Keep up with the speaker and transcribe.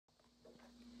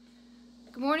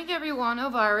Good morning, everyone.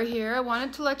 Elvira here. I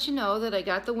wanted to let you know that I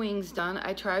got the wings done.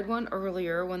 I tried one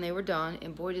earlier when they were done,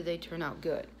 and boy, did they turn out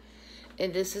good.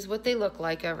 And this is what they look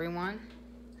like, everyone.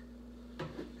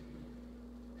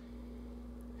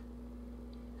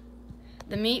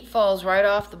 The meat falls right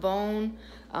off the bone.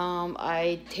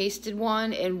 I tasted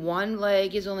one, and one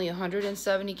leg is only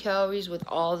 170 calories with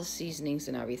all the seasonings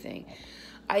and everything.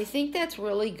 I think that's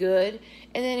really good.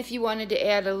 And then if you wanted to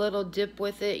add a little dip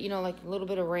with it, you know, like a little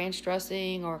bit of ranch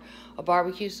dressing or a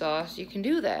barbecue sauce, you can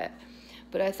do that.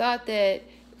 But I thought that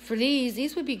for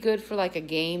these would be good for like a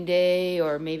game day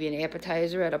or maybe an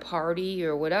appetizer at a party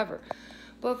or whatever.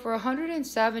 But for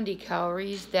 170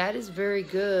 calories, that is very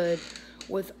good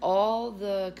with all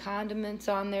the condiments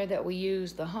on there that we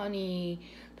use, the honey,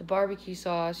 the barbecue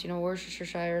sauce, you know,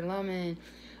 Worcestershire lemon,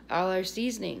 all our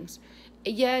seasonings.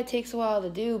 Yeah, it takes a while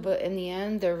to do, but in the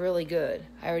end, they're really good.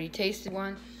 I already tasted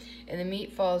one, and the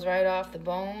meat falls right off the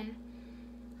bone,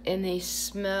 and they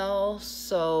smell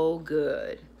so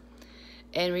good.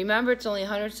 And remember, it's only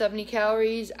 170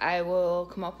 calories. I will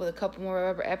come up with a couple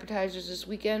more appetizers this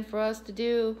weekend for us to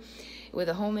do with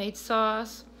a homemade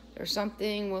sauce or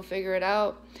something. We'll figure it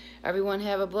out. Everyone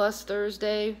have a blessed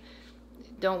Thursday.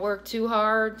 Don't work too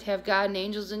hard. Have God and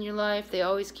angels in your life. They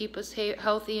always keep us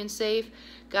healthy and safe.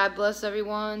 God bless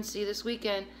everyone. See you this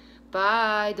weekend.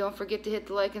 Bye. Don't forget to hit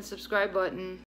the like and subscribe button.